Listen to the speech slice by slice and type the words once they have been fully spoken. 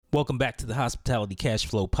Welcome back to the Hospitality Cash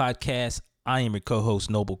Flow Podcast. I am your co-host,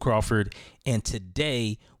 Noble Crawford, and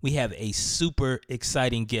today we have a super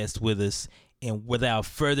exciting guest with us. And without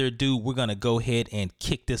further ado, we're going to go ahead and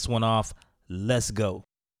kick this one off. Let's go.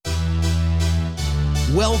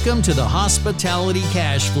 Welcome to the Hospitality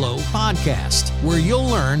Cash Flow Podcast, where you'll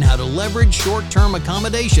learn how to leverage short-term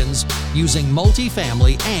accommodations using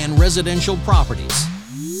multifamily and residential properties.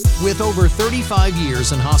 With over 35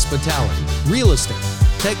 years in hospitality, real estate,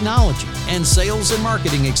 technology, and sales and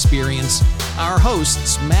marketing experience, our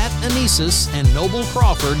hosts Matt Anesis and Noble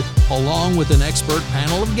Crawford, along with an expert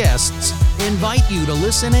panel of guests, invite you to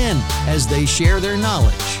listen in as they share their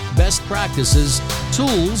knowledge, best practices,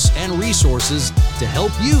 tools, and resources to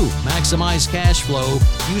help you maximize cash flow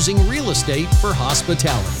using real estate for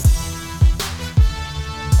hospitality.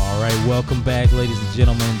 All right, welcome back, ladies and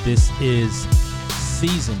gentlemen. This is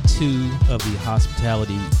Season 2 of the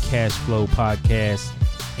Hospitality Cash Flow Podcast.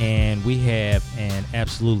 And we have an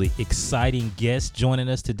absolutely exciting guest joining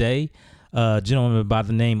us today, a gentleman by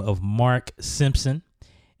the name of Mark Simpson.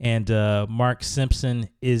 And Mark Simpson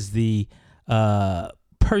is the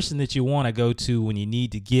person that you want to go to when you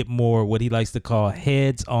need to get more what he likes to call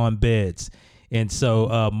heads on beds. And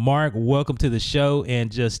so, Mark, welcome to the show,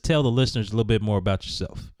 and just tell the listeners a little bit more about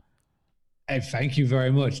yourself. Hey, thank you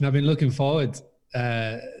very much. And I've been looking forward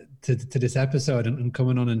to this episode and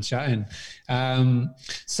coming on and chatting.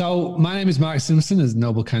 So my name is Mark Simpson, as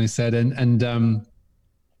Noble kind of said, and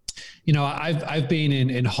you know, I've been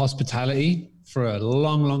in hospitality for a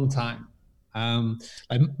long time.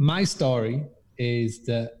 Like my story is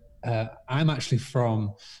that I'm actually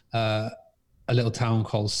from a little town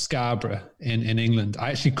called Scarborough in England.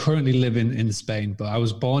 I actually currently live in Spain, but I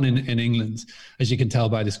was born in England, as you can tell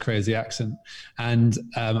by this crazy accent. And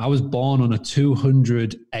I was born on a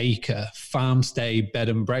 200-acre farm stay bed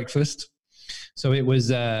and breakfast. So it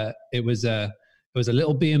was a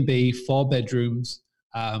little B&B, 4 bedrooms,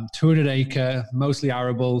 200-acre, mostly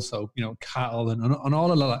arable, so you know, cattle and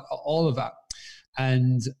all of that.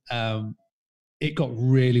 And it got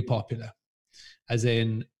really popular, as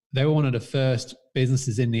in, they were one of the first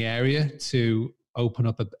businesses in the area to open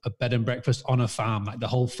up a bed and breakfast on a farm, like the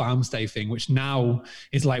whole farm stay thing, which now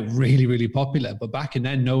is like really, really popular. But back in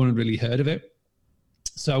then, no one had really heard of it.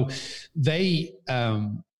 So they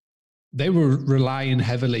were relying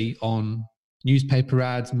heavily on newspaper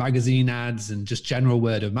ads, magazine ads, and just general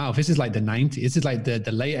word of mouth. This is like the 90s. This is like the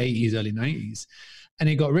late 80s, early 90s. And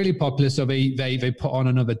it got really popular. So they put on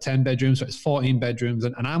another 10 bedrooms. So it's 14 bedrooms.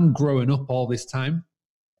 And I'm growing up all this time.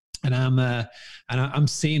 And I'm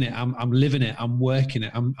seeing it. I'm living it. I'm working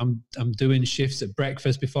it. I'm doing shifts at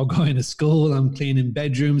breakfast before going to school. I'm cleaning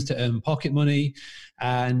bedrooms to earn pocket money,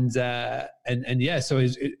 and yeah. So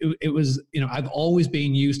it was, you know, I've always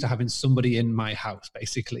been used to having somebody in my house,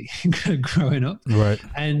 basically, growing up. Right.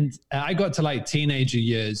 And I got to like teenager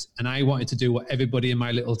years, and I wanted to do what everybody in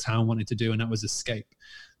my little town wanted to do, and that was escape.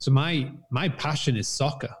 So my passion is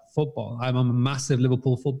soccer, football. I'm a massive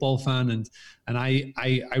Liverpool football fan, and I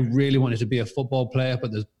really wanted to be a football player,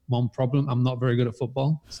 but there's one problem: I'm not very good at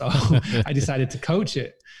football. So I decided to coach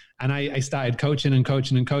it, and I started coaching,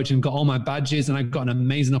 got all my badges, and I got an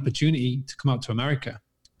amazing opportunity to come out to America.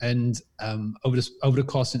 And over the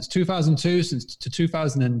course since 2002 to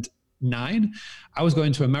 2009, I was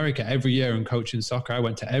going to America every year and coaching soccer. I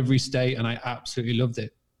went to every state, and I absolutely loved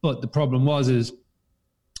it. But the problem is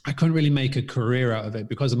I couldn't really make a career out of it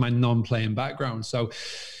because of my non-playing background. So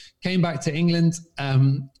came back to England.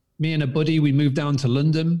 Me and a buddy, we moved down to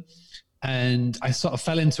London, and I sort of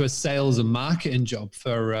fell into a sales and marketing job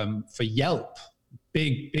for Yelp,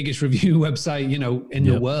 biggest review website, you know, in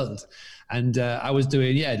the world. And I was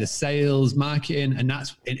doing, the sales, marketing, and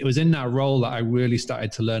it was in that role that I really started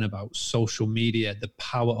to learn about social media, the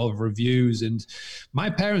power of reviews. And my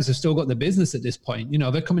parents have still got the business at this point. You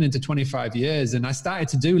know, they're coming into 25 years, and I started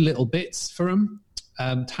to do little bits for them,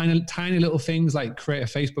 tiny little things like create a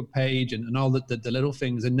Facebook page and all the little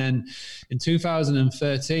things. And then in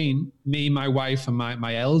 2013, me, my wife, and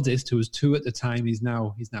my eldest, who was 2 at the time, he's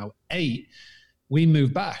now 8. We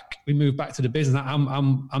moved back to the business.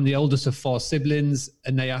 I'm the oldest of 4 siblings,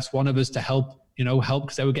 and they asked one of us to help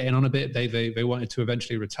because they were getting on a bit. They wanted to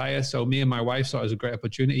eventually retire. So me and my wife saw it as a great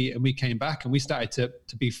opportunity, and we came back and we started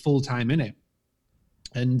to be full-time in it.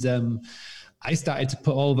 And I started to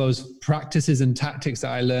put all those practices and tactics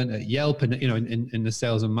that I learned at Yelp and, you know, in the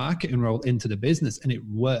sales and marketing role into the business. And it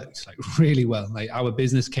worked like really well. Like our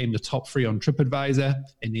business came the top 3 on TripAdvisor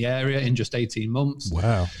in the area in just 18 months.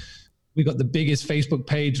 Wow. We got the biggest Facebook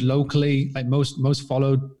page locally, like most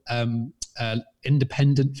followed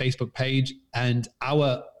independent Facebook page. And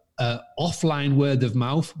our offline word of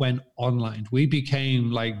mouth went online. We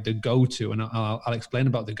became like the go-to, and I'll explain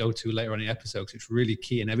about the go-to later on in the episode because it's really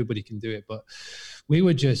key and everybody can do it. But we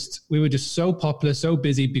were just so popular, so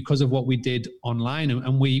busy because of what we did online,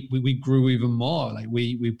 and we grew even more. Like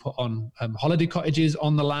we put on holiday cottages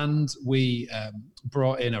on the land. We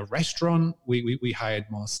brought in a restaurant. We hired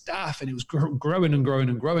more staff, and it was growing and growing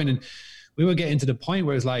and growing. And we were getting to the point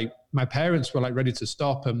where it's like my parents were like ready to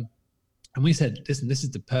stop, and we said, listen, this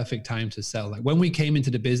is the perfect time to sell. Like when we came into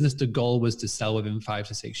the business, the goal was to sell within 5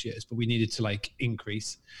 to 6 years, but we needed to like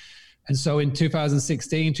increase. And so in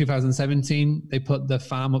 2016, 2017, they put the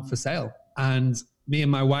farm up for sale. And me and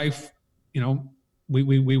my wife, you know,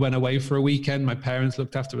 we went away for a weekend. My parents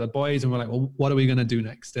looked after the boys and we're like, well, what are we going to do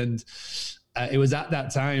next? And it was at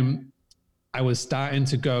that time I was starting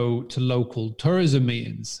to go to local tourism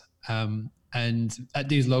meetings. And at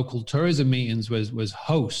these local tourism meetings was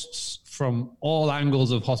hosts from all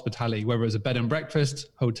angles of hospitality, whether it was a bed and breakfast,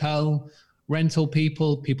 hotel, rental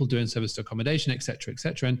people doing service to accommodation, et cetera, et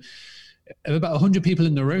cetera. And there were about 100 people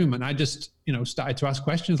in the room. And I just, you know, started to ask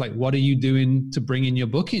questions like, what are you doing to bring in your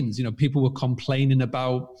bookings? You know, people were complaining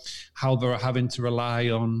about how they're having to rely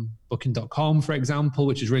on booking.com, for example,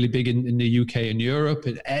 which is really big in the UK and Europe.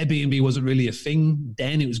 And Airbnb wasn't really a thing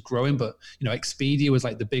then, it was growing, but, you know, Expedia was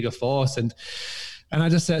like the bigger force. And I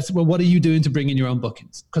just said, well, what are you doing to bring in your own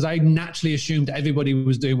bookings? Because I naturally assumed everybody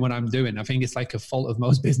was doing what I'm doing. I think it's like a fault of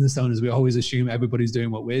most business owners. We always assume everybody's doing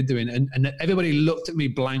what we're doing. And everybody looked at me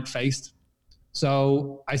blank-faced.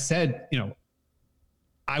 So I said, you know,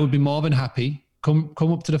 I would be more than happy. Come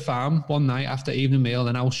up to the farm one night after evening meal,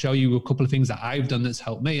 and I'll show you a couple of things that I've done that's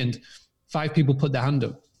helped me. And 5 people put their hand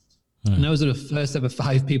up. And those are the first ever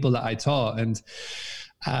 5 people that I taught. And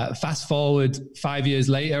fast forward 5 years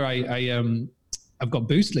later, I've got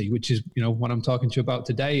Boostly, which is, you know, what I'm talking to you about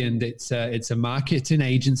today. And it's a marketing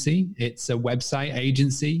agency. It's a website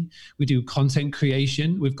agency. We do content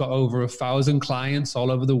creation. We've got over 1,000 clients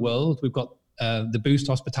all over the world. We've got the Boost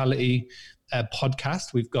Hospitality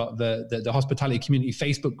podcast. We've got the Hospitality Community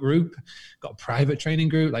Facebook group, got a private training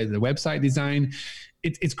group, like the website design.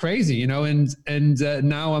 It's crazy, you know, and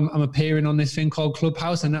now I'm appearing on this thing called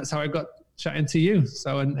Clubhouse, and that's how I got chatting to you.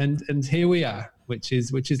 So, and here we are, which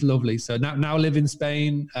is lovely. So now I live in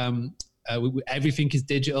Spain. Everything is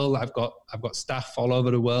digital. I've got staff all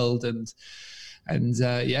over the world, and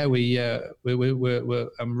yeah,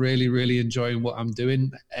 I'm really enjoying what I'm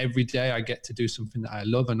doing. Every day I get to do something that I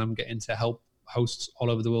love, and I'm getting to help hosts all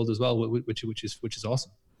over the world as well, which is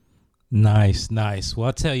awesome. Nice. Well,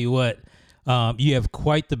 I'll tell you what, you have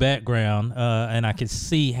quite the background, and I can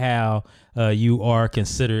see how you are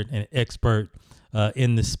considered an expert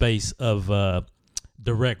in the space of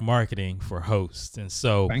direct marketing for hosts. And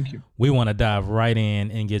so thank you. We want to dive right in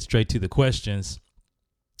and get straight to the questions.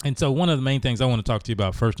 And so one of the main things I want to talk to you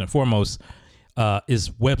about first and foremost is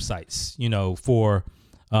websites, you know, for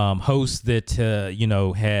hosts that, you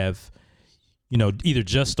know, have, you know, either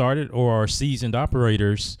just started or are seasoned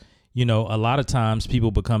operators. You know, a lot of times people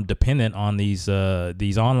become dependent on these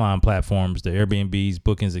online platforms, the Airbnbs,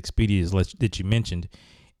 Bookings, Expedias that you mentioned.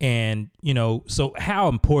 And, you know, so how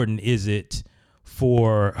important is it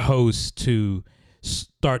for hosts to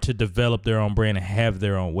start to develop their own brand and have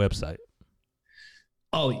their own website?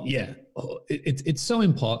 Oh yeah, it's so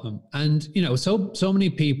important. And you know, so many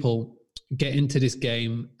people get into this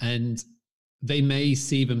game and they may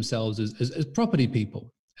see themselves as property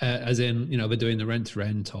people, as in, you know, they're doing the rent to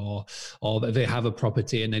rent, or they have a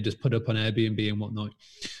property and they just put up on Airbnb and whatnot.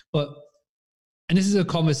 And this is a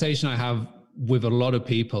conversation I have with a lot of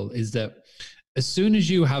people, is that as soon as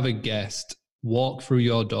you have a guest walk through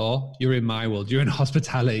your door, you're in my world, you're in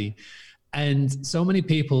hospitality. And so many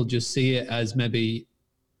people just see it as maybe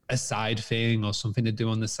a side thing or something to do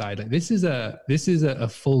on the side. Like this is a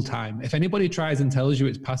full time. If anybody tries and tells you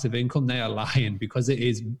it's passive income, they are lying, because it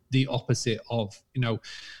is the opposite of, you know,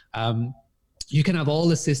 you can have all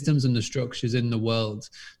the systems and the structures in the world,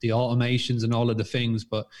 the automations and all of the things.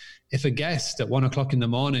 But if a guest at 1 o'clock in the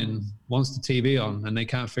morning wants the TV on and they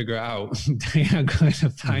can't figure it out, they are going to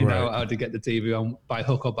find out how to get the TV on by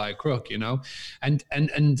hook or by crook, you know? And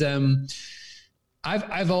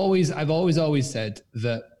I've always said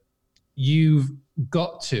that you've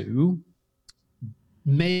got to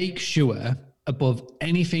make sure above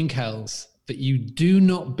anything else that you do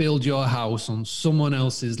not build your house on someone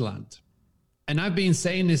else's land. And I've been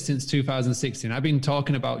saying this since 2016. I've been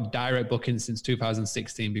talking about direct bookings since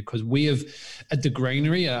 2016, because we have, at the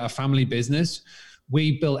Granary, a family business,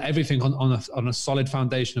 we built everything on a solid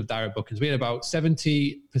foundation of direct bookings. We had about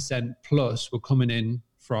 70% plus were coming in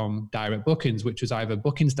from direct bookings, which was either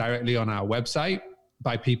bookings directly on our website,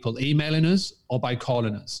 by people emailing us or by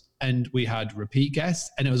calling us. And we had repeat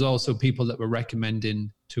guests, and it was also people that were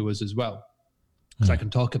recommending to us as well. Because I can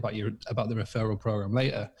talk about the referral program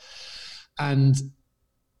later. And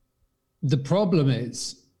the problem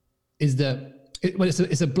is that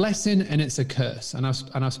it's a blessing and it's a curse. And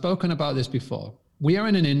I've spoken about this before. We are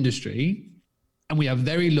in an industry, and we are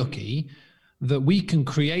very lucky that we can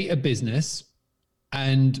create a business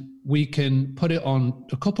and we can put it on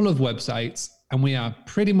a couple of websites, and we are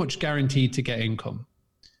pretty much guaranteed to get income,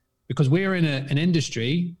 because we are in an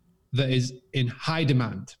industry that is in high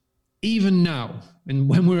demand. Even now, and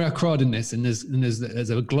when we're recording this, and there's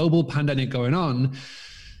a global pandemic going on,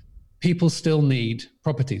 people still need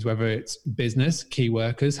properties, whether it's business, key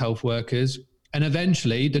workers, health workers, and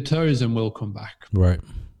eventually the tourism will come back. Right.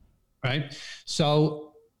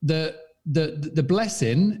 So the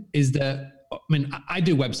blessing is that, I mean, I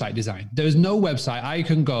do website design. There's no website I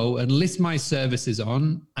can go and list my services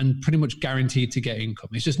on and pretty much guaranteed to get income.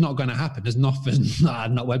 It's just not going to happen. There's nothing, not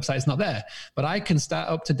website's not there. But I can start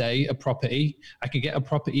up today a property. I can get a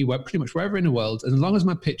property pretty much wherever in the world, and as long as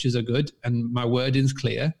my pictures are good and my wording's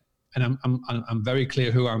clear, and I'm very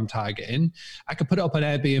clear who I'm targeting, I could put it up on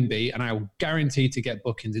Airbnb, and I will guarantee to get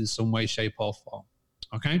bookings in some way, shape, or form.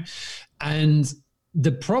 Okay, and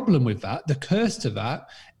the problem with that, the curse to that,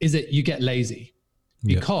 is that you get lazy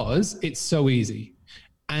because it's so easy.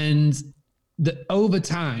 And over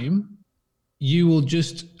time, you will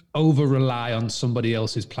just over-rely on somebody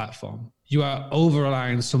else's platform. You are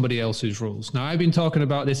over-relying on somebody else's rules. Now, I've been talking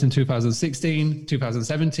about this in 2016,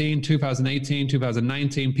 2017, 2018,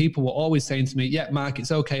 2019. People were always saying to me, yeah, Mark,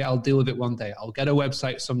 it's okay. I'll deal with it one day. I'll get a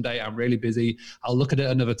website someday. I'm really busy. I'll look at it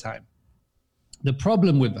another time. The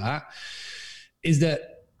problem with that is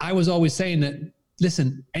that I was always saying that,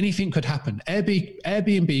 listen, anything could happen.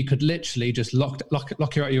 Airbnb could literally just lock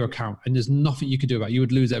you out of your account, and there's nothing you could do about it. You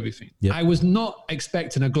would lose everything. Yep. I was not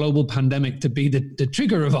expecting a global pandemic to be the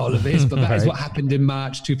trigger of all of this, but that is what happened in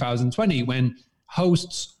March 2020, when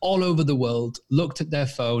hosts all over the world looked at their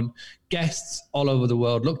phone, guests all over the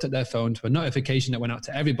world looked at their phone to a notification that went out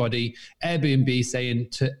to everybody, Airbnb saying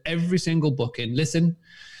to every single booking, listen,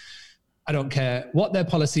 I don't care what their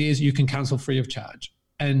policy is, you can cancel free of charge.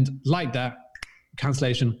 And like that,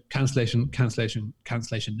 cancellation.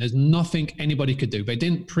 There's nothing anybody could do. They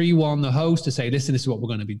didn't pre-warn the host to say, listen, this is what we're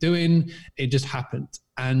going to be doing. It just happened.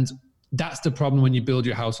 And that's the problem when you build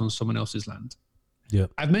your house on someone else's land. Yeah,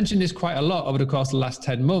 I've mentioned this quite a lot over the course of the last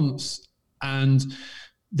 10 months. And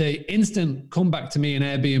the instant comeback to me in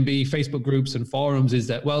Airbnb, Facebook groups and forums is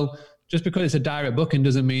that, well, just because it's a direct booking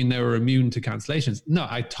doesn't mean they were immune to cancellations. No,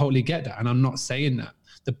 I totally get that. And I'm not saying that.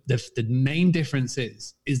 The main difference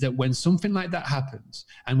is that when something like that happens,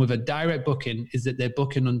 and with a direct booking, is that they're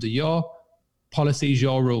booking under your policies,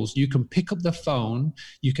 your rules. You can pick up the phone,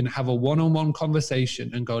 you can have a one-on-one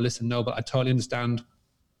conversation and go, listen, no, but I totally understand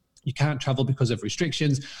you can't travel because of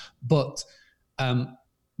restrictions, but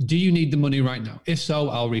do you need the money right now? If so,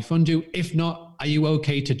 I'll refund you. If not, are you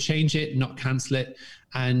okay to change it, not cancel it,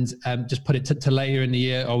 and just put it to later in the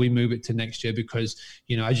year, or we move it to next year? Because,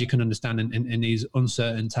 you know, as you can understand, in these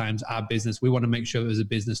uncertain times, our business, we want to make sure there's a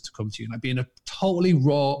business to come to you. Like, being a totally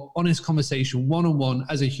raw, honest conversation, one-on-one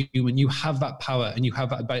as a human, you have that power and you have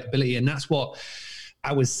that ability. And that's what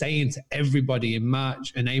I was saying to everybody in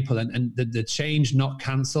March and April, and the change, not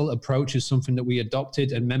cancel approach is something that we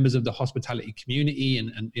adopted, and members of the hospitality community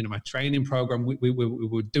and you know, my training program, we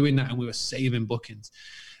were doing that, and we were saving bookings.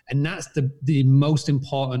 And that's the most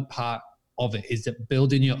important part of it, is that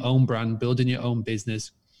building your own brand, building your own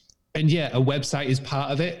business. And yeah, a website is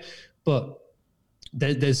part of it, but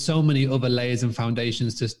there's so many other layers and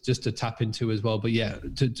foundations just to tap into as well. But yeah,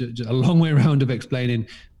 a long way around of explaining,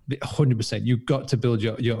 100%, you've got to build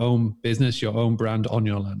your own business, your own brand on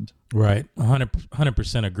your land. Right.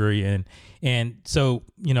 100% agree. And so,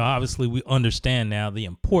 you know, obviously we understand now the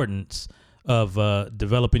importance of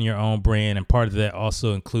developing your own brand, and part of that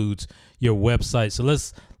also includes your website. So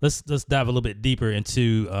let's dive a little bit deeper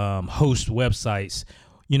into host websites.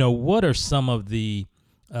 You know, what are some of the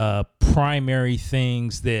primary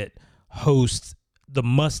things that hosts, the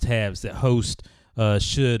must-haves that hosts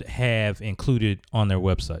should have included on their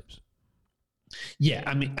websites? Yeah,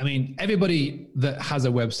 I mean, everybody that has a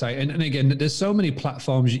website, and again, there's so many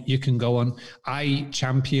platforms you can go on. I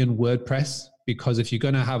champion WordPress, because if you're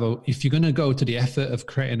going to go to the effort of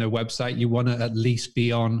creating a website, you want to at least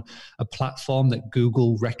be on a platform that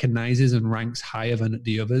Google recognizes and ranks higher than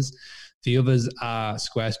the others. The others are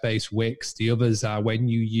Squarespace, Wix. The others are when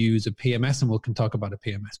you use a PMS, and we can talk about a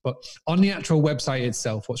PMS. But on the actual website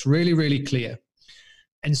itself, what's really, really clear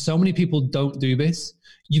And so many people don't do this.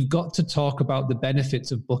 You've got to talk about the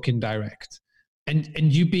benefits of booking direct. And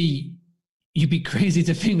you'd be crazy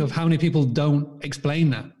to think of how many people don't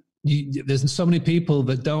explain that. There's so many people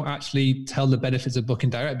that don't actually tell the benefits of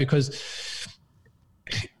booking direct, because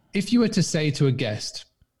if you were to say to a guest,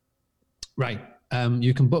 right,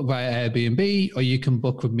 you can book via Airbnb or you can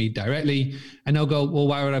book with me directly, and they'll go, well,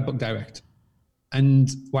 why would I book direct?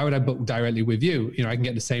 And why would I book directly with you? You know, I can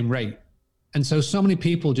get the same rate. And so many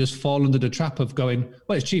people just fall under the trap of going,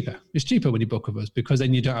 well, it's cheaper. It's cheaper when you book with us because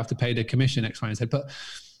then you don't have to pay the commission, X, Y, and Z. But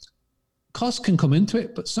costs can come into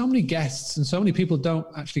it, but so many guests and so many people don't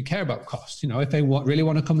actually care about costs. You know, if they really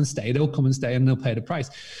want to come and stay, they'll come and stay and they'll pay the price.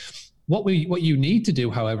 What you need to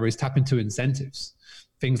do, however, is tap into incentives.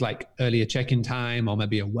 Things like earlier check-in time, or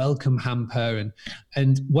maybe a welcome hamper,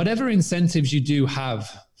 and whatever incentives you do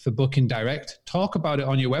have for booking direct, talk about it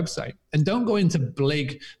on your website, and don't go into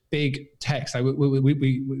big text. Like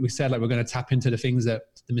we said, like, we're going to tap into the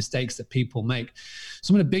mistakes that people make.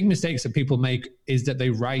 Some of the big mistakes that people make is that they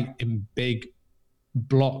write in big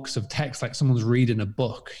blocks of text, like someone's reading a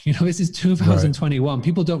book. You know, this is 2021. Right.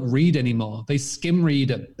 People don't read anymore. They skim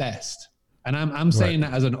read at best. And I'm saying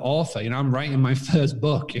that as an author. You know, I'm writing my first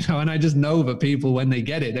book, you know, and I just know that people, when they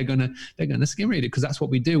get it, they're gonna skim read it, because that's what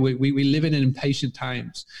we do. We live in impatient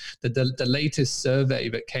times. The latest survey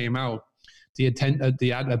that came out,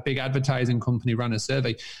 a big advertising company ran a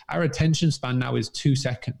survey. Our attention span now is 2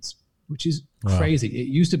 seconds, which is crazy. It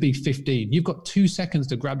used to be 15. You've got 2 seconds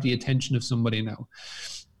to grab the attention of somebody now.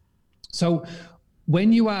 So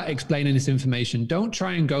when you are explaining this information, don't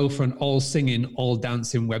try and go for an all singing, all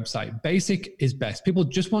dancing website. Basic is best. People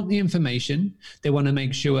just want the information. They want to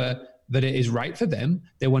make sure that it is right for them.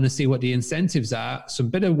 They want to see what the incentives are, some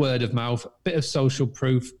bit of word of mouth, bit of social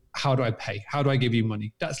proof. How do I pay? How do I give you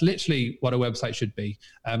money? That's literally what a website should be.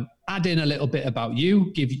 Add in a little bit about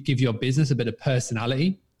you, give your business a bit of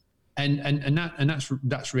personality. And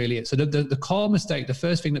that's really it. So the core mistake, the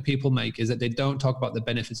first thing that people make, is that they don't talk about the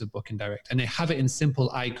benefits of booking direct, and they have it in simple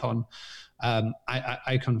icon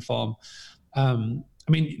form. I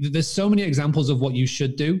mean, there's so many examples of what you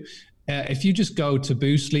should do. If you just go to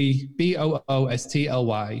Boostly,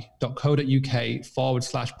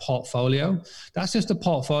 boostly.co.uk/portfolio, that's just a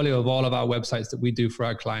portfolio of all of our websites that we do for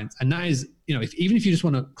our clients. And that is, you know, even if you just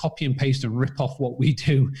want to copy and paste and rip off what we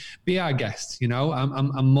do, be our guest. You know,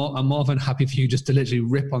 I'm more than happy for you just to literally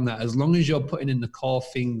rip on that, as long as you're putting in the core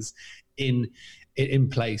things in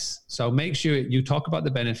place. So make sure you talk about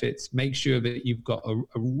the benefits. Make sure that you've got a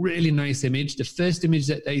really nice image. The first image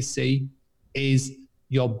that they see is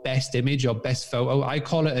your best image, your best photo. I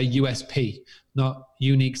call it a USP, not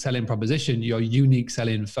unique selling proposition. Your unique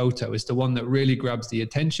selling photo is the one that really grabs the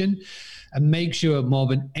attention. And make sure, more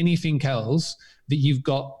than anything else, that you've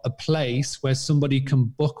got a place where somebody can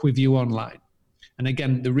book with you online. And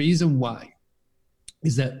again, the reason why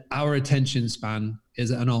is that our attention span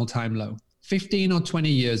is at an all-time low. 15 or 20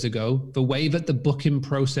 years ago, the way that the booking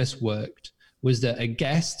process worked was that a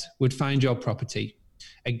guest would find your property.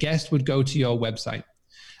 A guest would go to your website.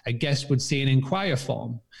 A guest would see an inquire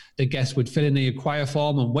form. The guest would fill in the inquire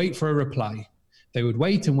form and wait for a reply. They would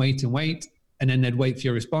wait and wait and wait, and then they'd wait for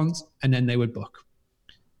your response, and then they would book.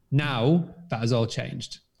 Now, that has all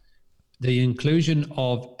changed. The inclusion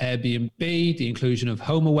of Airbnb, the inclusion of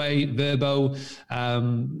HomeAway, Vrbo,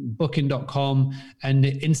 Booking.com, and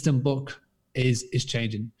the instant book is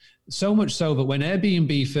changing. So much so that when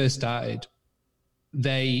Airbnb first started,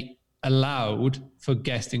 they allowed for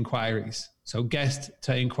guest inquiries. So guest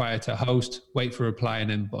to inquire to host, wait for a reply, and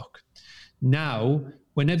then book. Now,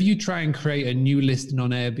 whenever you try and create a new listing on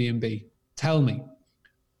Airbnb, tell me,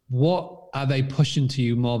 what are they pushing to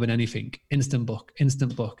you more than anything? Instant book,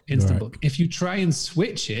 instant book, instant book. If you try and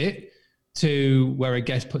switch it to where a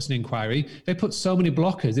guest puts an inquiry, they put so many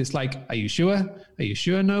blockers. It's like, are you sure? Are you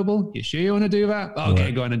sure, Noble? You sure you want to do that?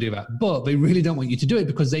 Okay, go on and do that. But they really don't want you to do it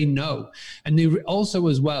because they know. And they also,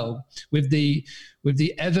 as well, with the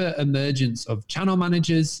ever emergence of channel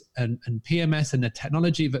managers and PMS and the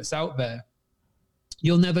technology that's out there,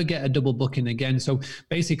 you'll never get a double booking again. So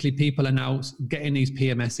basically, people are now getting these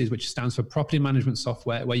PMSs, which stands for property management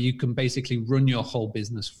software, where you can basically run your whole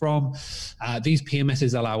business from. These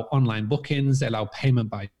PMSs allow online bookings. They allow payment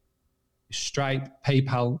by Stripe,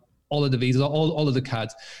 PayPal, all of the visas, all of the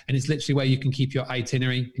cards. And it's literally where you can keep your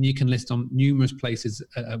itinerary and you can list on numerous places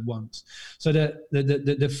at once. So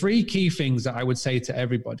the three key things that I would say to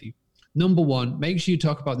everybody: number one, make sure you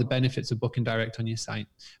talk about the benefits of booking direct on your site.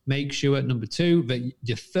 Make sure, number two, that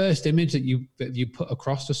your first image that you put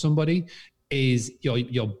across to somebody is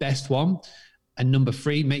your best one. And number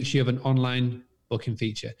three, make sure you have an online booking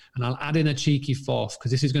feature. And I'll add in a cheeky fourth,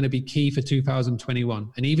 because this is going to be key for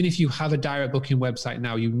 2021. And even if you have a direct booking website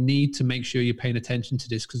now, you need to make sure you're paying attention to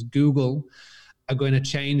this, because Google are going to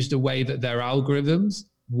change the way that their algorithms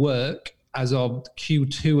work as of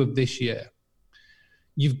Q2 of this year.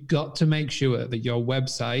 You've got to make sure that your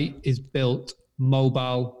website is built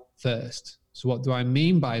mobile first. So what do I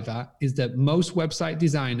mean by that is that most website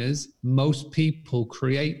designers, most people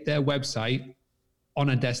create their website on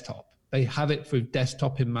a desktop. They have it for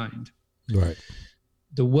desktop in mind. Right.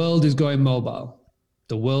 The world is going mobile.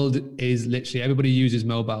 The world is literally, everybody uses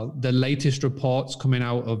mobile. The latest reports coming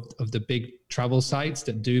out of the big travel sites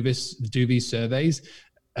that do these surveys,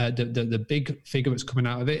 the big figure that's coming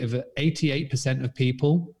out of it, of 88% of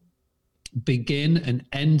people begin and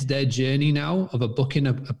end their journey now of booking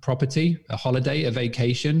a property, a holiday, a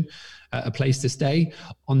vacation, a place to stay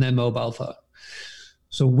on their mobile phone.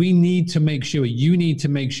 So we need to make sure, you need to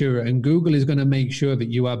make sure, and Google is going to make sure that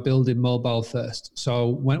you are building mobile first. So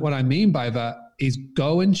what I mean by that is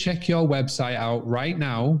go and check your website out right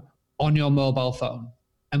now on your mobile phone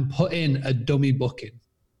and put in a dummy booking.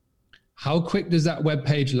 How quick does that web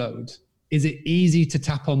page load? Is it easy to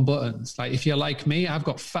tap on buttons? Like if you're like me, I've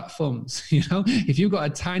got fat thumbs, you know? If you've got a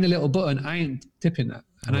tiny little button, I ain't tipping that.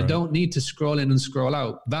 And right. I don't need to scroll in and scroll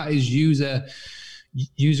out. That is user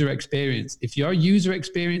experience. If your user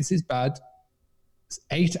experience is bad,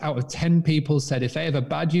 8 out of 10 people said if they have a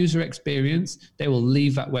bad user experience, they will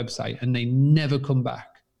leave that website and they never come back.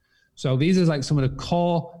 So these are like some of the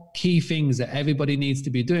core key things that everybody needs to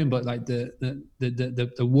be doing. But like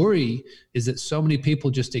the worry is that so many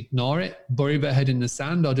people just ignore it, bury their head in the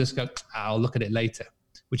sand, or just go, I'll look at it later.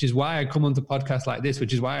 Which is why I come onto podcasts like this,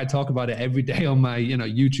 which is why I talk about it every day on my,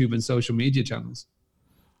 YouTube and social media channels.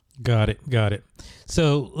 Got it.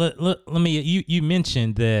 So let me, you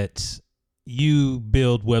mentioned that you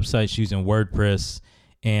build websites using WordPress,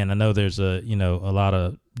 and I know there's a lot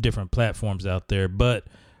of different platforms out there, but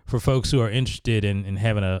for folks who are interested in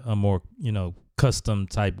having a more, custom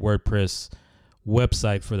type WordPress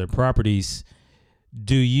website for their properties,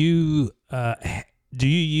 do you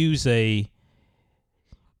use a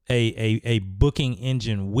booking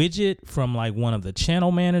engine widget from like one of the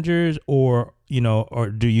channel managers, or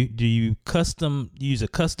do you use a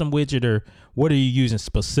custom widget, or what are you using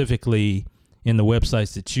specifically in the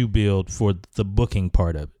websites that you build for the booking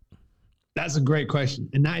part of it? That's a great question.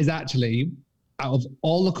 And that is actually, out of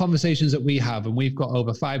all the conversations that we have, and we've got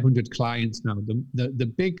over 500 clients now,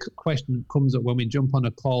 the big question that comes up when we jump on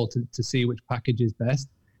a call to see which package is best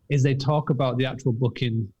is they talk about the actual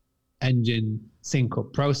booking engine sync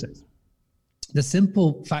up process. The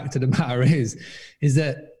simple fact of the matter is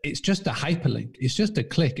that it's just a hyperlink. It's just a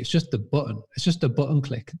click. It's just a button. It's just a button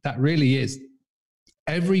click. That really is.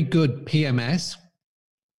 Every good PMS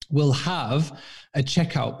will have a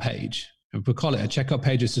checkout page. If we call it a checkout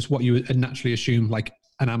page, it's just what you would naturally assume like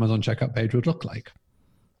an Amazon checkout page would look like.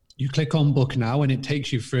 You click on book now and it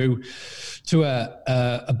takes you through to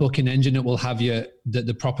a booking engine that will have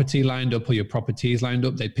the property lined up or your properties lined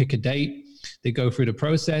up. They pick a date, they go through the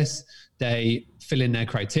process, they fill in their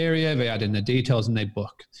criteria, they add in the details, and they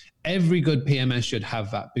book. Every good PMS should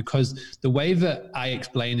have that, because the way that I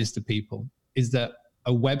explain this to people is that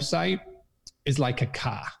a website is like a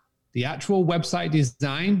car. The actual website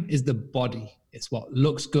design is the body. It's what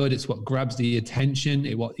looks good. It's what grabs the attention.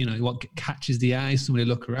 What catches the eye. Somebody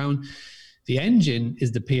look around. The engine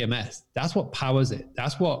is the PMS. That's what powers it.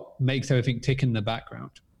 That's what makes everything tick in the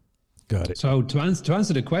background. Got it. So to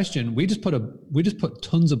answer the question, we just put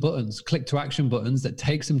tons of buttons, click to action buttons that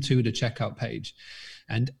takes them to the checkout page.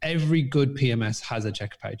 And every good PMS has a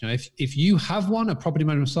checkout page. Now, if you have one, a property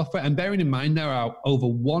management software, and bearing in mind there are over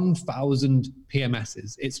 1,000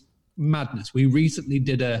 PMSs, it's madness. We recently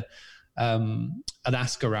did an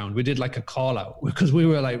ask around. We did like a call out because we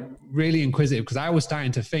were like really inquisitive, because I was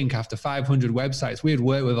starting to think after 500 websites we had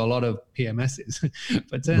worked with a lot of PMSs,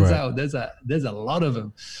 but turns out there's a lot of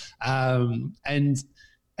them. And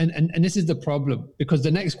this is the problem, because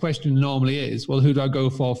the next question normally is, well, who do I go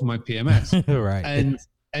for my PMS? Right.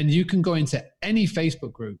 And you can go into any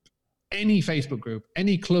Facebook group,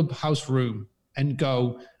 any Clubhouse room and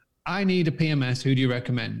go, I need a PMS. Who do you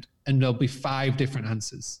recommend? And there'll be 5 different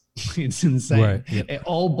answers. It's insane. Right, yep. It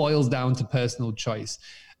all boils down to personal choice.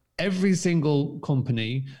 Every single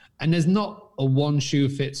company, and there's not a one shoe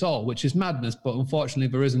fits all, which is madness, but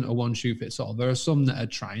unfortunately there isn't a one shoe fits all. There are some that are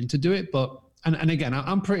trying to do it, but and again,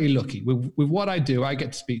 I'm pretty lucky with what I do. I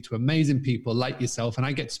get to speak to amazing people like yourself, and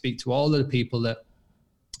I get to speak to all of the people that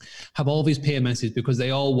have all these PMSs because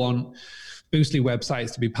they all want Boostly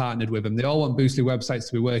websites to be partnered with them. They all want Boostly websites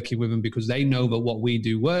to be working with them because they know that what we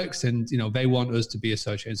do works, and they want us to be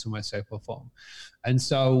associated in some way, shape, or form. And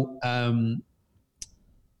so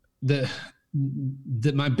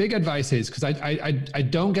my big advice is, because I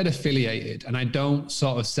don't get affiliated, and I don't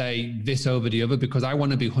sort of say this over the other, because I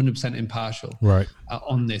want to be 100% impartial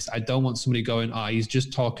on this. I don't want somebody going, he's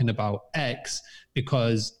just talking about X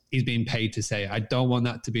because he's being paid to say it. I don't want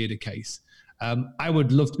that to be the case. I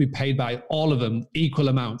would love to be paid by all of them equal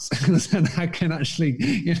amounts, and I can actually,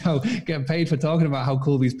 get paid for talking about how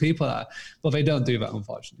cool these people are, but they don't do that,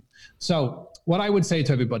 unfortunately. So what I would say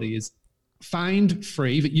to everybody is find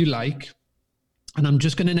free that you like. And I'm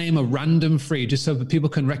just going to name a random free, just so that people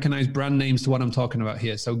can recognize brand names to what I'm talking about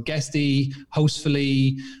here. So Guesty,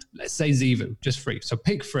 Hostfully, let's say Zeevou, just free. So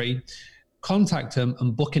pick free, contact them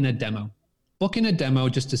and book in a demo. Book in a demo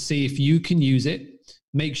just to see if you can use it.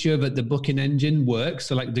 Make sure that the booking engine works,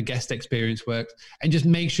 so like the guest experience works, and just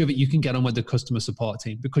make sure that you can get on with the customer support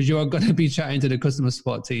team, because you are going to be chatting to the customer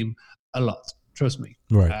support team a lot. Trust me.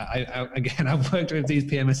 Right. I've worked with these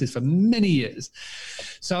PMSs for many years.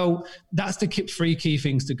 So that's the free key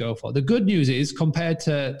things to go for. The good news is, compared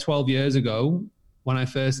to 12 years ago, when I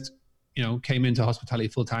first, came into hospitality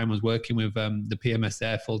full time, was working with the PMS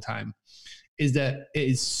there full time, is that it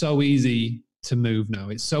is so easy to move now.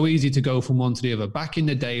 It's so easy to go from one to the other. Back in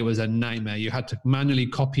the day, it was a nightmare. You had to manually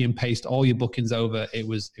copy and paste all your bookings over. It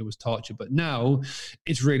was torture. But now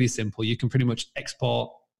it's really simple. You can pretty much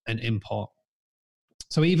export and import.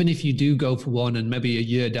 So even if you do go for one and maybe a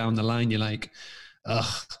year down the line, you're like,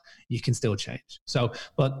 you can still change. So,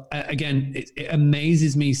 but again, it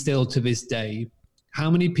amazes me still to this day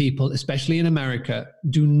how many people, especially in America,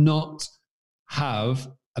 do not have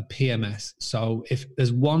a PMS. So if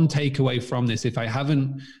there's one takeaway from this, if I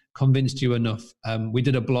haven't convinced you enough, we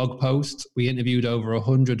did a blog post. We interviewed over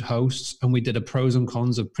 100 hosts, and we did a pros and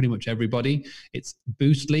cons of pretty much everybody. It's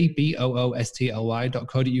Boostly,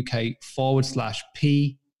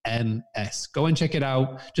 boostly.co.uk/PMS. Go and check it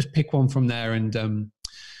out. Just pick one from there, and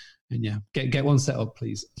yeah, get one set up,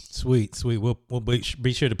 please. Sweet. We'll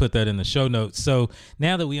be sure to put that in the show notes. So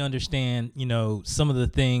now that we understand, some of the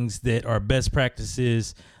things that are best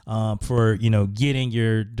practices for, getting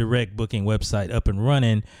your direct booking website up and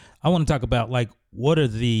running, I want to talk about what are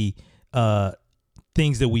the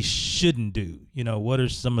things that we shouldn't do? What are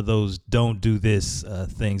some of those don't do this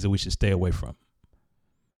things that we should stay away from?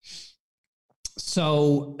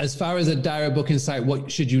 So as far as a direct booking site, what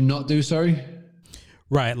should you not do? Sorry.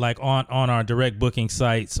 Right, like on our direct booking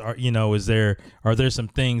sites, are there some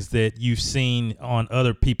things that you've seen on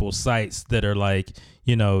other people's sites that are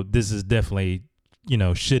this is definitely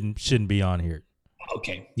shouldn't be on here?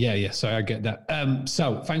 Okay, yeah. Sorry, I get that.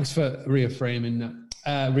 So thanks for reaffirming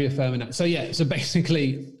that. So yeah, so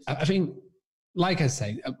basically, I think, like I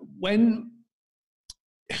say, when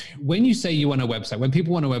you say you want a website, when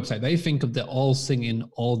people want a website, they think of the all singing,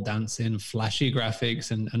 all dancing, flashy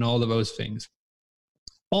graphics, and all of those things.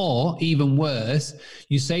 Or even worse,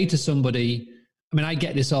 you say to somebody, I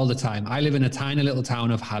get this all the time. I live in a tiny little town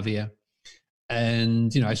of Javier,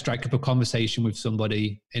 and, I strike up a conversation with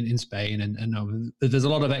somebody in Spain, and there's a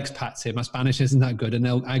lot of expats here. My Spanish isn't that good. And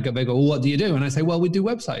they go, well, what do you do? And I say, well, we do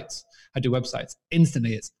websites. I do websites.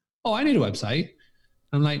 Instantly it's, I need a website.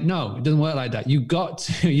 I'm like, no, it doesn't work like that. You got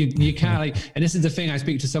to, you can't and this is the thing. I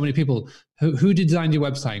speak to so many people who designed your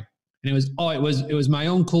website. And it was my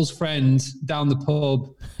uncle's friend down the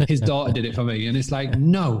pub. His daughter did it for me. And it's like,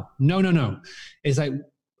 no. It's like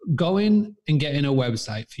going and getting a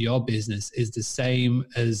website for your business is the same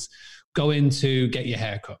as going to get your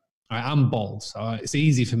hair cut. All right, I'm bald, so it's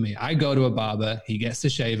easy for me. I go to a barber, he gets the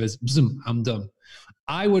shavers, I'm done.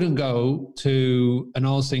 I wouldn't go to an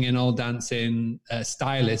all singing, all dancing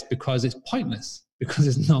stylist because it's pointless, because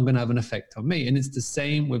it's not going to have an effect on me. And it's the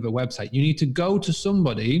same with a website. You need to go to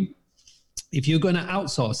somebody. If you're going to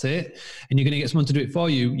outsource it and you're going to get someone to do it for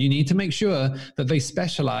you, you need to make sure that they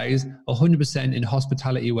specialize 100% in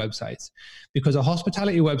hospitality websites, because a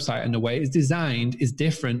hospitality website and the way it's designed is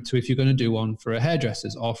different to if you're going to do one for a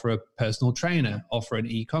hairdresser's or for a personal trainer or for an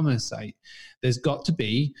e-commerce site. There's got to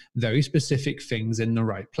be very specific things in the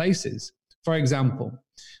right places. For example,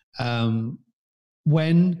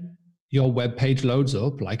 when your web page loads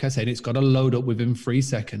up, like I said, it's got to load up within 3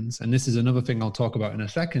 seconds. And this is another thing I'll talk about in a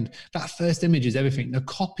second. That first image is everything. The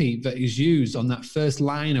copy that is used on that first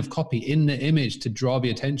line of copy in the image to draw the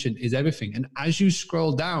attention is everything. And as you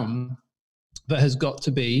scroll down, there has got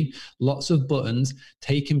to be lots of buttons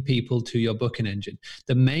taking people to your booking engine.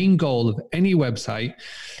 The main goal of any website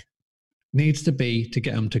needs to be to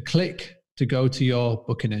get them to click to go to your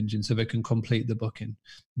booking engine so they can complete the booking.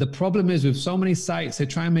 The problem is with so many sites, they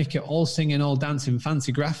try and make it all singing, all dancing,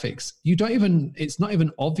 fancy graphics. It's not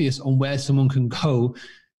even obvious on where someone can go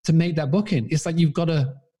to make that booking. It's like you've got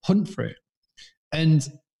to hunt for it. And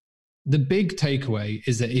the big takeaway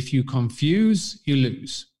is that if you confuse, you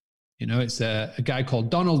lose. You know, it's a guy called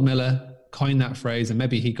Donald Miller coined that phrase, and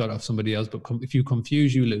maybe he got off somebody else, but if you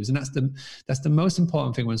confuse, you lose. And that's the most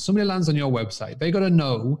important thing. When somebody lands on your website, they got to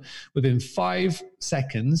know within 5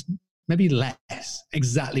 seconds, maybe less,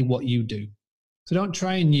 exactly what you do. So don't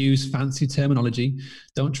try and use fancy terminology.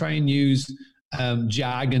 Don't try and use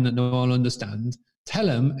jargon that no one will understand. Tell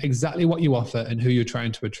them exactly what you offer and who you're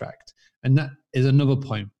trying to attract. And that is another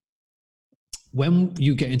point. When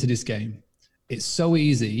you get into this game, it's so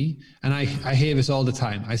easy, and I hear this all the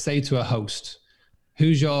time. I say to a host,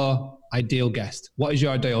 who's your ideal guest? What is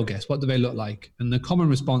your ideal guest? What do they look like? And the common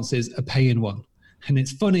response is a paying one. And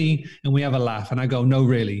it's funny, and we have a laugh, and I go, no,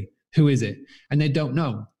 really, who is it? And they don't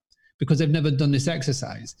know because they've never done this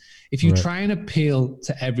exercise. If you try and appeal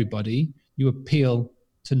to everybody, you appeal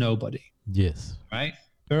to nobody. Yes. Right?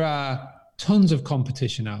 There are tons of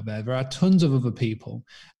competition out there. There are tons of other people.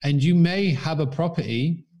 And you may have a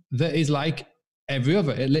property that is like every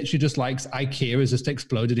other. It literally just likes IKEA has just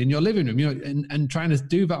exploded in your living room. You know, and trying to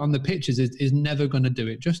do that on the pictures is never going to do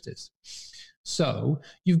it justice. So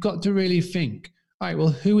you've got to really think, all right, well,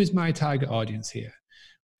 who is my target audience here?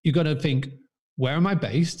 You've got to think, where am I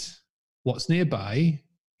based? What's nearby?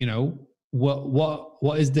 You know,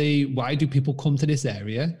 what is why do people come to this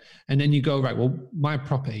area? And then you go, right, well, my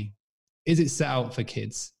property, is it set out for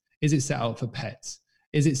kids? Is it set out for pets?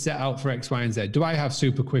 Is it set out for X, Y, and Z? Do I have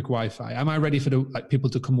super quick Wi-Fi? Am I ready for people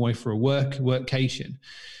to come away for a workcation?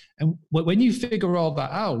 And when you figure all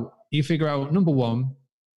that out, you figure out, number one,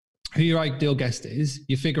 who your ideal guest is,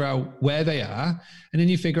 you figure out where they are, and then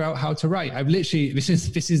you figure out how to write. I've literally, this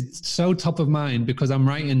is so top of mind because I'm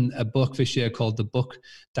writing a book this year called the Book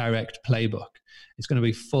Direct Playbook. It's going to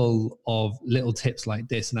be full of little tips like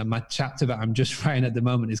this. And my chapter that I'm just writing at the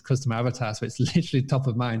moment is custom avatar. So it's literally top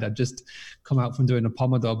of mind. I've just come out from doing a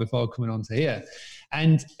Pomodoro before coming on to here.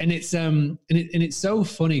 And it's so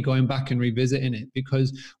funny going back and revisiting it,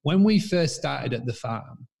 because when we first started at the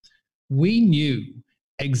farm, we knew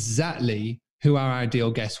exactly who our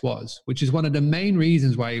ideal guest was, which is one of the main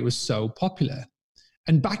reasons why it was so popular.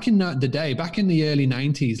 And back in the day, back in the early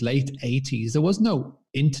 90s, late 80s, there was no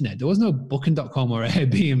internet. There was no booking.com or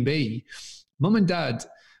Airbnb. Mum and dad,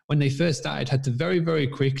 when they first started, had to very, very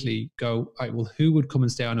quickly go, all right, well, who would come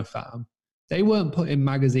and stay on a farm? They weren't putting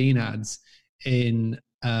magazine ads in,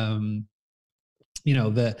 you know,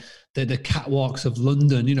 the catwalks of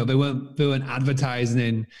London. You know, they weren't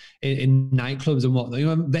advertising in nightclubs and whatnot.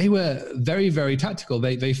 You know, they were very, very tactical.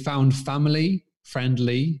 They found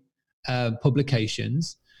family-friendly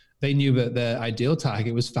publications. They knew that their ideal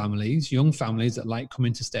target was families, young families that like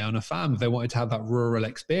coming to stay on a farm. They wanted to have that rural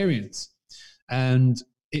experience. And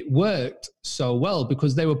it worked so well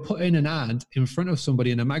because they were putting an ad in front of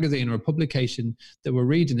somebody in a magazine or a publication that were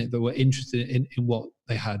reading it, that were interested in what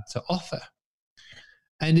they had to offer.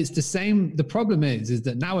 And it's the same. The problem is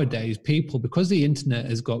that nowadays people, because the internet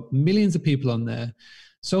has got millions of people on there,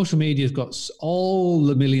 social media has got all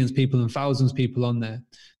the millions of people and thousands of people on there.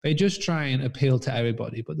 They just try and appeal to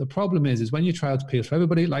everybody. But the problem is when you try to appeal to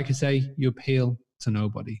everybody, like I say, you appeal to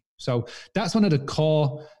nobody. So that's one of the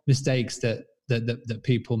core mistakes that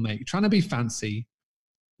people make. Trying to be fancy,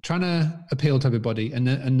 trying to appeal to everybody. And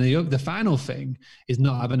the final thing is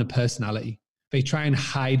not having a personality. They try and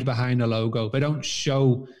hide behind a logo. They don't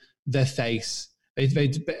show their face.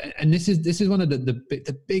 And this is one of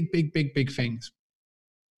the big things,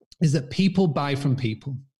 is that people buy from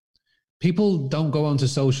people. People don't go onto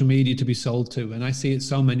social media to be sold to. And I see it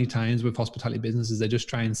so many times with hospitality businesses. They just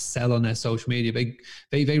try and sell on their social media.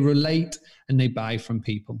 They relate and they buy from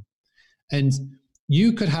people. And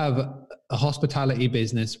you could have a hospitality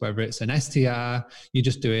business, whether it's an STR, you're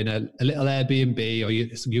just doing a little Airbnb, or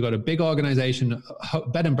you've got a big organization,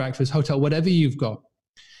 bed and breakfast, hotel, whatever you've got.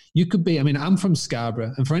 You could be, I'm from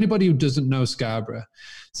Scarborough. And for anybody who doesn't know Scarborough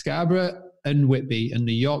and Whitby and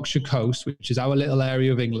the Yorkshire coast, which is our little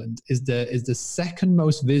area of England, is the second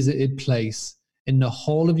most visited place in the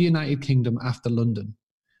whole of the United Kingdom after London.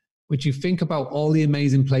 Which you think about all the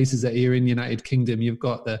amazing places that are here in the United Kingdom. You've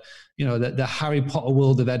got the Harry Potter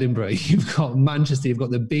world of Edinburgh. You've got Manchester. You've got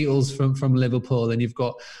the Beatles from Liverpool, and you've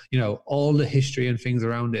got, all the history and things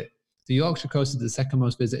around it. The Yorkshire coast is the second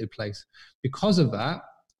most visited place. Because of that,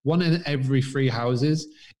 1 in every 3 houses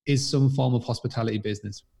is some form of hospitality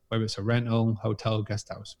business, whether it's a rental, hotel, guest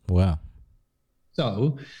house. Wow.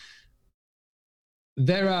 So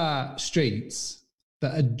there are streets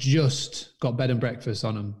that are just got bed and breakfast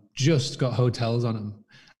on them, just got hotels on them.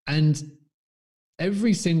 And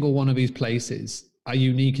every single one of these places are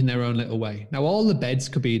unique in their own little way. Now, all the beds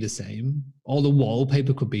could be the same. All the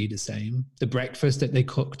wallpaper could be the same. The breakfast that they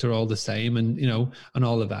cooked are all the same, and, you know, and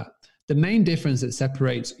all of that. The main difference that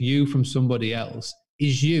separates you from somebody else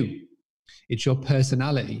is you. It's your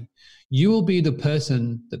personality. You will be the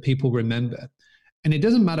person that people remember. And it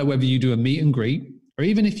doesn't matter whether you do a meet and greet, or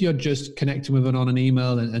even if you're just connecting with them on an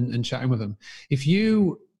email and chatting with them. If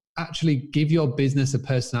you actually give your business a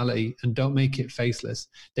personality and don't make it faceless,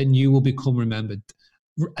 then you will become remembered.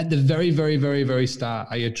 At the very, very, very, very start,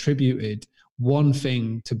 I attributed one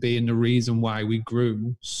thing to being the reason why we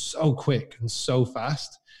grew so quick and so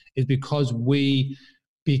fast, is because we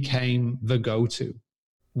became the go-to.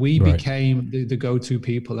 We became the go-to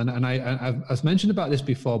people. And I've mentioned about this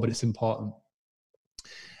before, but it's important.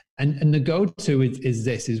 And the go-to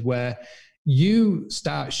is where you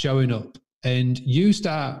start showing up and you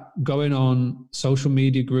start going on social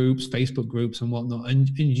media groups, Facebook groups and whatnot, and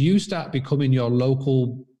you start becoming your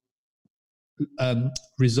local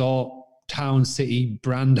resort, town, city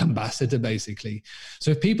brand ambassador, basically.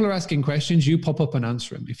 So if people are asking questions, you pop up and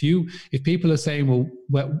answer them. If people are saying,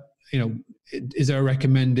 well, you know, is there a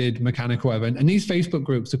recommended mechanic or whatever? And these Facebook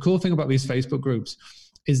groups, the cool thing about these Facebook groups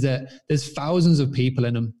is that there's thousands of people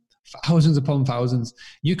in them, thousands upon thousands.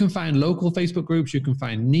 You can find local Facebook groups, you can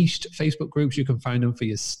find niched Facebook groups, you can find them for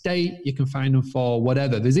your state, you can find them for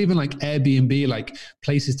whatever. There's even like Airbnb, like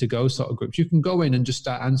places to go sort of groups. You can go in and just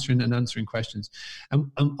start answering questions.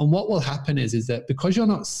 And what will happen is that because you're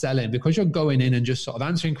not selling, because you're going in and just sort of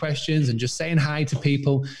answering questions and just saying hi to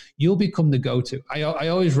people, you'll become the go-to. I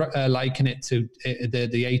always liken it to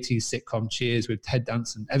the 80s sitcom Cheers with Ted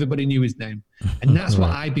Danson. Everybody knew his name. And that's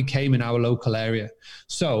what I became in our local area.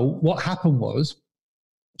 So what happened was,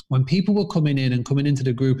 when people were coming into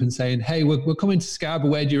the group and saying, hey, we're coming to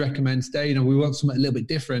Scarborough, where do you recommend stay? You know, we want something a little bit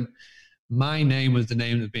different. My name was the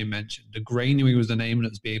name that was being mentioned. The Granary was the name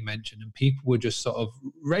that was being mentioned. And people were just sort of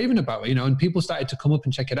raving about it, you know, and people started to come up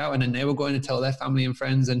and check it out. And then they were going to tell their family and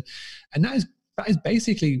friends. And that is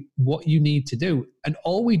basically what you need to do. And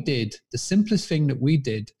all we did, the simplest thing that we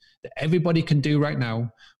did, that everybody can do right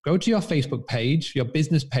now, go to your Facebook page, your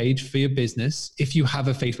business page for your business, if you have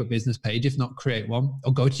a Facebook business page. If not, create one.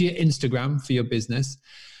 Or go to your Instagram for your business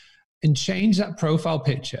and change that profile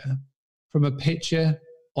picture from a picture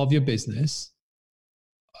of your business,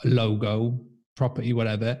 a logo, property,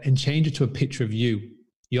 whatever, and change it to a picture of you,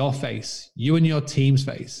 your face, you and your team's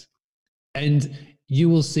face. And you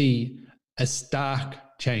will see a stark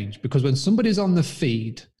change, because when somebody's on the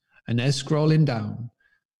feed and they're scrolling down,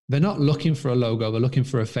 they're not looking for a logo, they're looking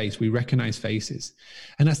for a face. We recognize faces.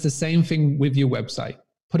 And that's the same thing with your website.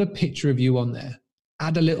 Put a picture of you on there.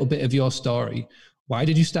 Add a little bit of your story. Why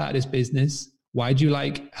did you start this business? Why do you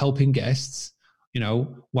like helping guests? You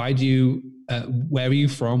know, why do you, where are you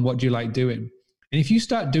from? What do you like doing? And if you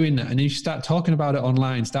start doing that, and then you start talking about it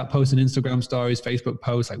online, start posting Instagram stories, Facebook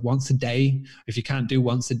posts like once a day. If you can't do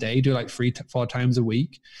once a day, do like 3-4 times a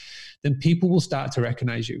week. Then people will start to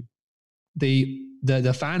recognize you.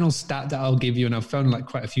 The final stat that I'll give you, and I've found like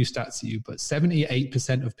quite a few stats to you, but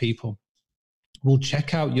 78% of people will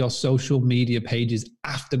check out your social media pages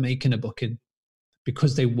after making a booking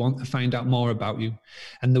because they want to find out more about you.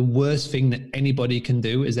 And the worst thing that anybody can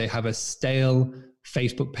do is they have a stale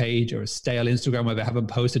Facebook page or a stale Instagram where they haven't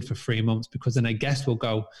posted for 3 months, because then a guest will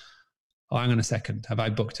go, oh, hang on a second, have I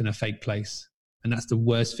booked in a fake place? And that's the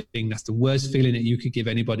worst thing. That's the worst feeling that you could give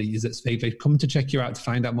anybody, is that they've come to check you out to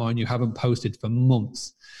find out more and you haven't posted for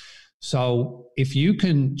months. So if you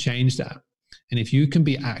can change that, and if you can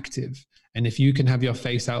be active, and if you can have your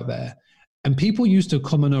face out there, and people used to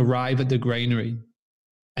come and arrive at the Granary,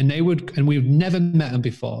 and we've never met them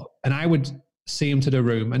before, and I would see them to the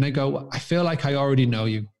room and they go, I feel like I already know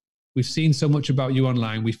you. We've seen so much about you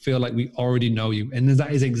online. We feel like we already know you. And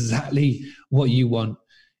that is exactly what you want.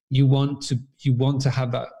 You want to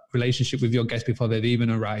have that relationship with your guests before they've even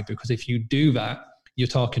arrived, because if you do that, you're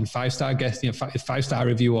talking 5-star guests, 5-star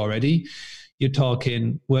review already. You're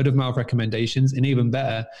talking word of mouth recommendations, and even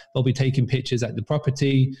better, they'll be taking pictures at the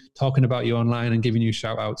property, talking about you online and giving you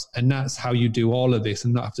shout outs. And that's how you do all of this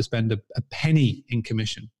and not have to spend a penny in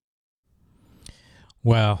commission.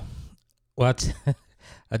 Wow. Well,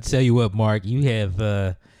 I tell you what, Mark, you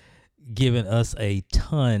have given us a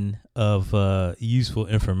ton of useful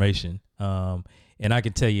information. And I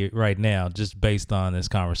can tell you right now, just based on this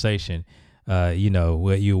conversation, we've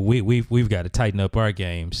got to tighten up our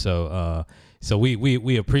game. So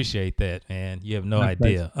we appreciate that, man. You have no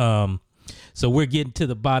idea. So we're getting to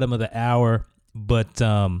the bottom of the hour, But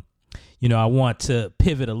I want to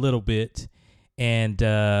pivot a little bit, and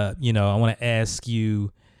I want to ask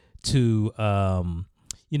you to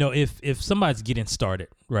if somebody's getting started,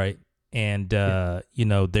 right, and they're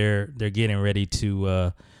getting ready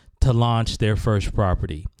to launch their first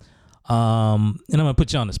property, and I'm gonna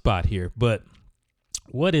put you on the spot here, but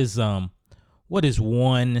what is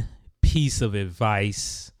one piece of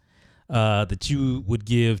advice that you would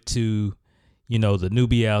give to the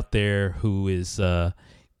newbie out there who is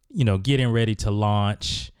getting ready to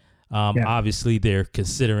launch? Obviously they're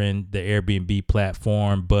considering the Airbnb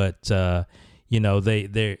platform, but they're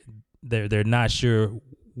not sure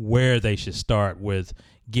where they should start with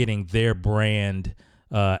getting their brand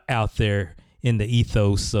out there in the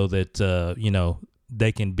ethos, so that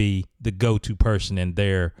they can be the go-to person in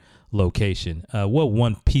their location. What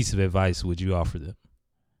one piece of advice would you offer them?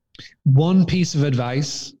 One piece of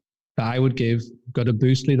advice that I would give, go to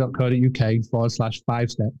boostly.co.uk/5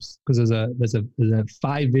 steps, because there's a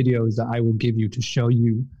 5 videos that I will give you to show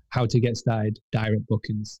you how to get started direct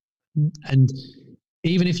bookings. And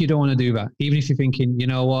even if you don't want to do that, even if you're thinking, you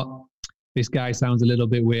know what, this guy sounds a little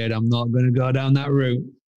bit weird, I'm not going to go down that route.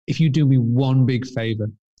 If you do me one big favor,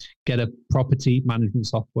 get a property management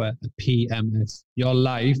software, a PMS. Your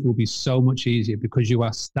life will be so much easier because you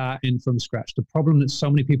are starting from scratch. The problem that so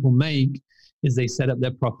many people make is they set up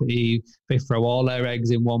their property, they throw all their eggs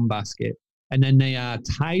in one basket, and then they are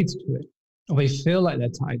tied to it, or they feel like they're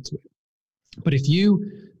tied to it. But if you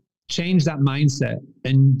change that mindset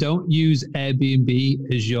and don't use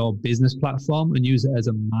Airbnb as your business platform and use it as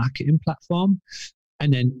a marketing platform,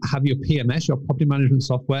 and then have your PMS, your property management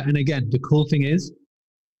software. And again, the cool thing is,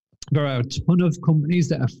 there are a ton of companies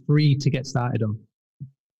that are free to get started on.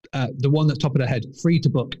 The one at the top of the head, free to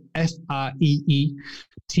book, FREETOBOOK.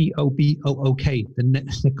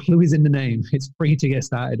 The clue is in the name. It's free to get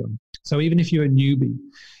started on. So even if you're a newbie,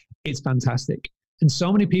 it's fantastic. And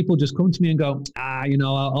so many people just come to me and go,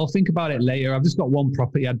 I'll think about it later. I've just got one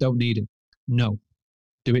property. I don't need it. No,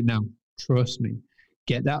 do it now. Trust me.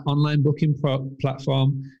 Get that online booking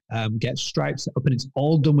platform, get Stripe set up, and it's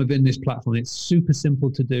all done within this platform. It's super simple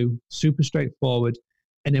to do, super straightforward.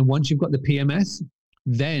 And then once you've got the PMS,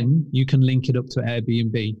 then you can link it up to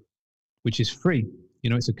Airbnb, which is free.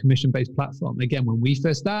 It's a commission-based platform. Again, when we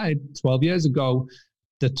first started 12 years ago,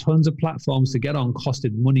 the tons of platforms to get on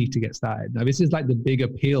costed money to get started. Now, this is like the big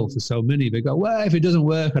appeal for so many. They go, well, if it doesn't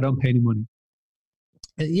work, I don't pay any money.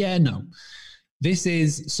 No. This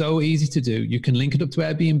is so easy to do. You can link it up to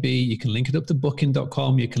Airbnb. You can link it up to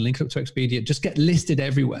booking.com. You can link it up to Expedia. Just get listed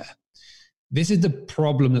everywhere. This is the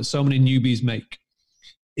problem that so many newbies make,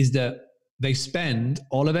 is that they spend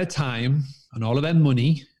all of their time and all of their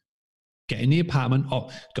money getting the apartment, or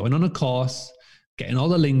going on a course, getting all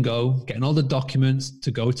the lingo, getting all the documents to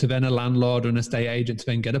go to then a landlord or an estate agent to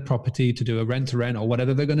then get a property, to do a rent-to-rent or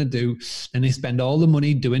whatever they're going to do. And they spend all the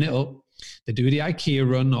money doing it up. They do the IKEA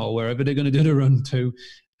run or wherever they're going to do the run to,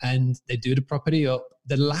 and they do the property up.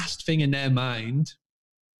 The last thing in their mind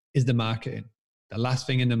is the marketing. The last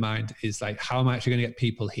thing in their mind is like, how am I actually going to get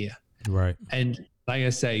people here? Right. And like I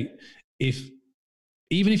say, even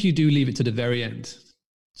if you do leave it to the very end,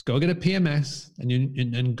 just go get a PMS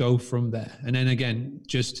and go from there. And then again,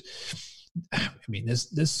 there's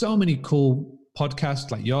so many cool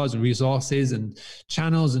podcasts like yours and resources and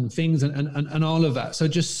channels and things and all of that. So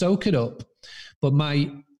just soak it up. But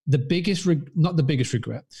the biggest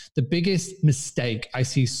mistake I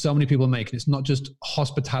see so many people making, it's not just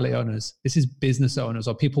hospitality owners, this is business owners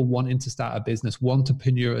or people wanting to start a business,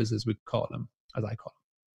 entrepreneurs as I call them,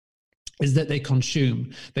 is that they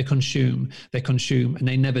consume, and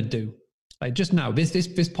they never do. Like just now, this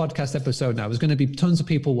podcast episode now, there's going to be tons of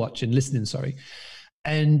people listening,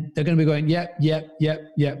 and they're going to be going, yep,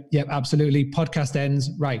 absolutely. Podcast ends.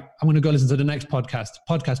 Right. I'm going to go listen to the next podcast.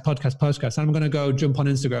 And I'm going to go jump on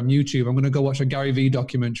Instagram, YouTube. I'm going to go watch a Gary Vee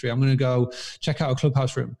documentary. I'm going to go check out a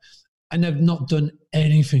Clubhouse room. And they've not done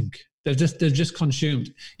anything. They're just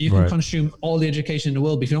consumed. You can consume all the education in the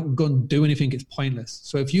world, but if you don't go and do anything, it's pointless.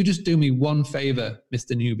 So if you just do me one favor,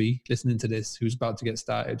 Mr. Newbie, listening to this, who's about to get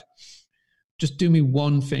started, just do me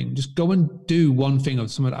one thing. Just go and do one thing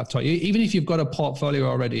of something that I've taught you. Even if you've got a portfolio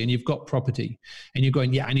already and you've got property and you're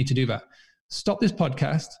going, yeah, I need to do that. Stop this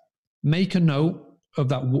podcast, make a note of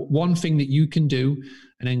that one thing that you can do,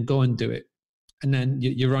 and then go and do it. And then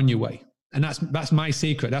you're on your way. And that's my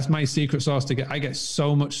secret. That's my secret sauce I get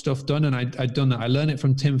so much stuff done. And I've done that. I learned it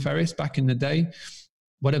from Tim Ferriss back in the day.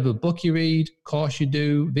 Whatever book you read, course you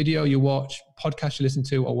do, video you watch, podcast you listen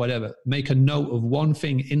to, or whatever, make a note of one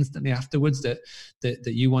thing instantly afterwards that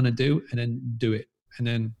you want to do, and then do it. And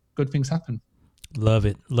then good things happen. Love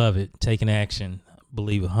it. Love it. Taking action.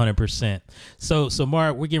 Believe 100%. So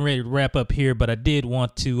Mark, we're getting ready to wrap up here, but I did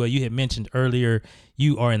want to, you had mentioned earlier,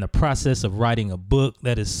 you are in the process of writing a book.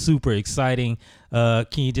 That is super exciting. Can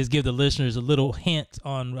you just give the listeners a little hint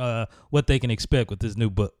on what they can expect with this new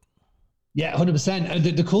book? Yeah,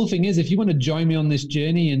 100%. The cool thing is, if you want to join me on this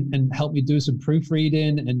journey and help me do some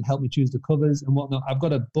proofreading and help me choose the covers and whatnot, I've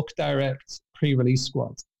got a Book Direct pre-release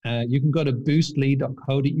squad. You can go to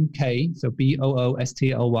boostly.co.uk, so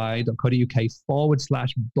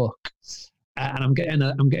boostly.co.uk/book. And I'm getting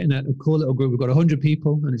a cool little group. We've got 100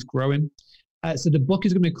 people and it's growing. So the book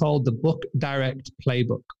is going to be called the Book Direct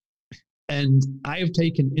Playbook. And I have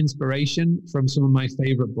taken inspiration from some of my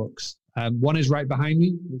favorite books. One is right behind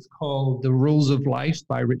me. It's called The Rules of Life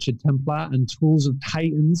by Richard Templar and Tools of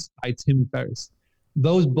Titans by Tim Ferriss.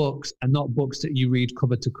 Those books are not books that you read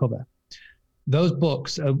cover to cover. Those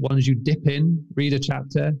books are ones you dip in, read a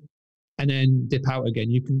chapter, and then dip out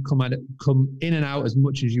again. You can come in and out as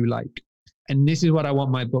much as you like. And this is what I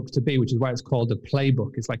want my book to be, which is why it's called a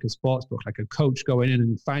playbook. It's like a sports book, like a coach going in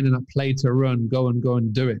and finding a play to run, go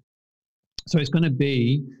and do it. So it's going to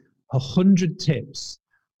be 100 tips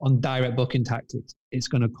on direct booking tactics. It's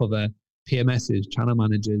going to cover PMSs, channel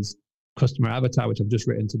managers, customer avatar, which I've just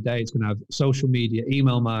written today. It's going to have social media,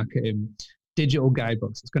 email marketing, digital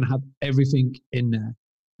guidebooks. It's going to have everything in there.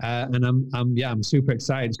 And I'm super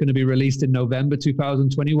excited. It's going to be released in November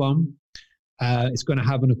 2021. It's going to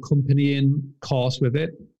have an accompanying course with it.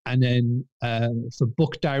 And then for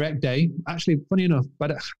Book Direct Day, actually, funny enough, but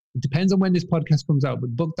it depends on when this podcast comes out,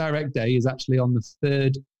 but Book Direct Day is actually on the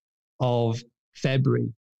 3rd of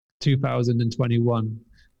February 2021,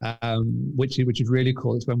 which is really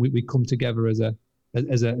cool. It's when we come together as a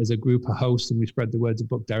group of hosts and we spread the words of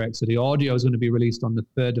Book Direct. So the audio is going to be released on the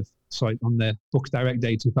Book Direct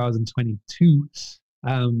Day 2022.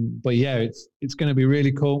 But yeah, it's going to be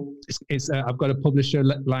really cool. I've got a publisher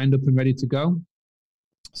lined up and ready to go.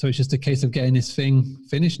 So it's just a case of getting this thing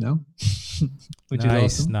finished now. Which is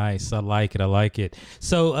awesome. Nice. I like it.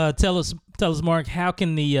 So tell us, Mark, how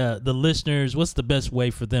can the listeners, what's the best way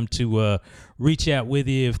for them to reach out with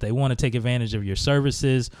you if they want to take advantage of your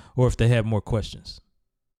services or if they have more questions?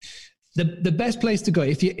 The best place to go,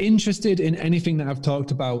 if you're interested in anything that I've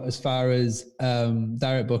talked about as far as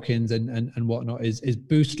direct bookings and whatnot, is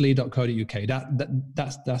boostly.co.uk.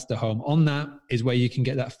 That's the home. On that is where you can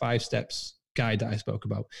get that 5 steps guide that I spoke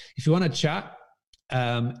about. If you want to chat,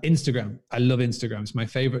 Instagram. I love Instagram. It's my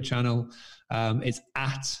favorite channel. It's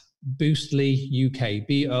at Boostly UK,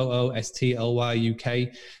 Boostly UK.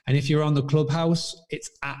 And if you're on the Clubhouse,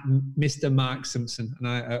 it's at Mr. Mark Simpson.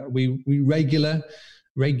 And we regularly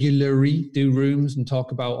do rooms and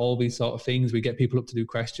talk about all these sort of things. We get people up to do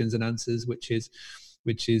questions and answers, which is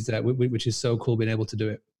so cool being able to do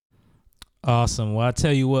it. Awesome. Well, I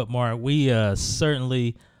tell you what, Mark, we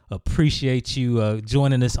certainly appreciate you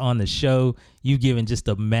joining us on the show. You've given just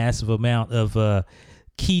a massive amount of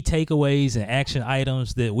key takeaways and action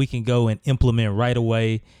items that we can go and implement right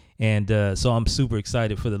away. And so I'm super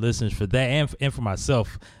excited for the listeners for that and for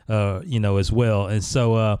myself, as well. And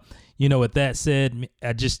so, with that said,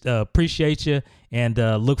 I just appreciate you and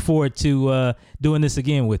look forward to doing this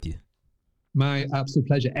again with you. My absolute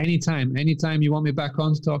pleasure. Anytime you want me back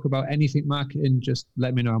on to talk about anything marketing, just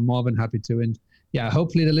let me know. I'm more than happy to. And yeah,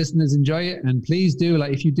 hopefully the listeners enjoy it. And please do,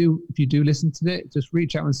 if you do listen to it, just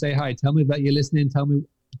reach out and say hi. Tell me that you're listening.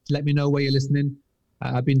 Let me know where you're listening.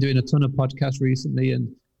 I've been doing a ton of podcasts recently,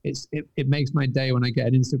 and it makes my day when I get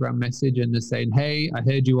an Instagram message and they're saying, "Hey, I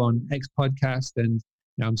heard you on X podcast, and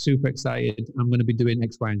I'm super excited. I'm going to be doing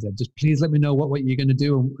X, Y, and Z." Just please let me know what you're going to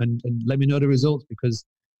do and let me know the results, because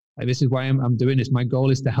this is why I'm doing this. My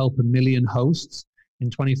goal is to help 1 million hosts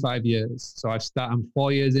in 25 years. So I'm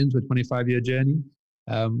 4 years into a 25-year journey.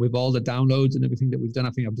 With all the downloads and everything that we've done,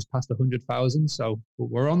 I think I've just passed 100,000. So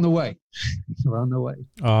we're on the way. We're on the way.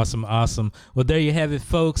 Awesome. Well, there you have it,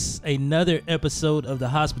 folks. Another episode of the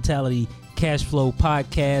Hospitality Cashflow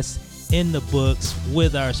Podcast in the books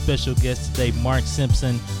with our special guest today, Mark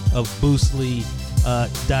Simpson of boostly.co.uk.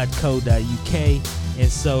 And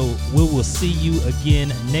so we will see you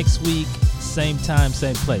again next week, same time,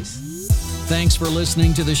 same place. Thanks for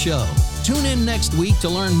listening to the show. Tune in next week to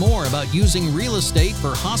learn more about using real estate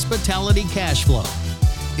for hospitality cash flow.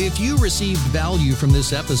 If you received value from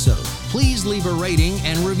this episode, please leave a rating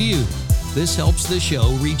and review. This helps the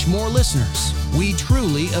show reach more listeners. We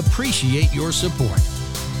truly appreciate your support.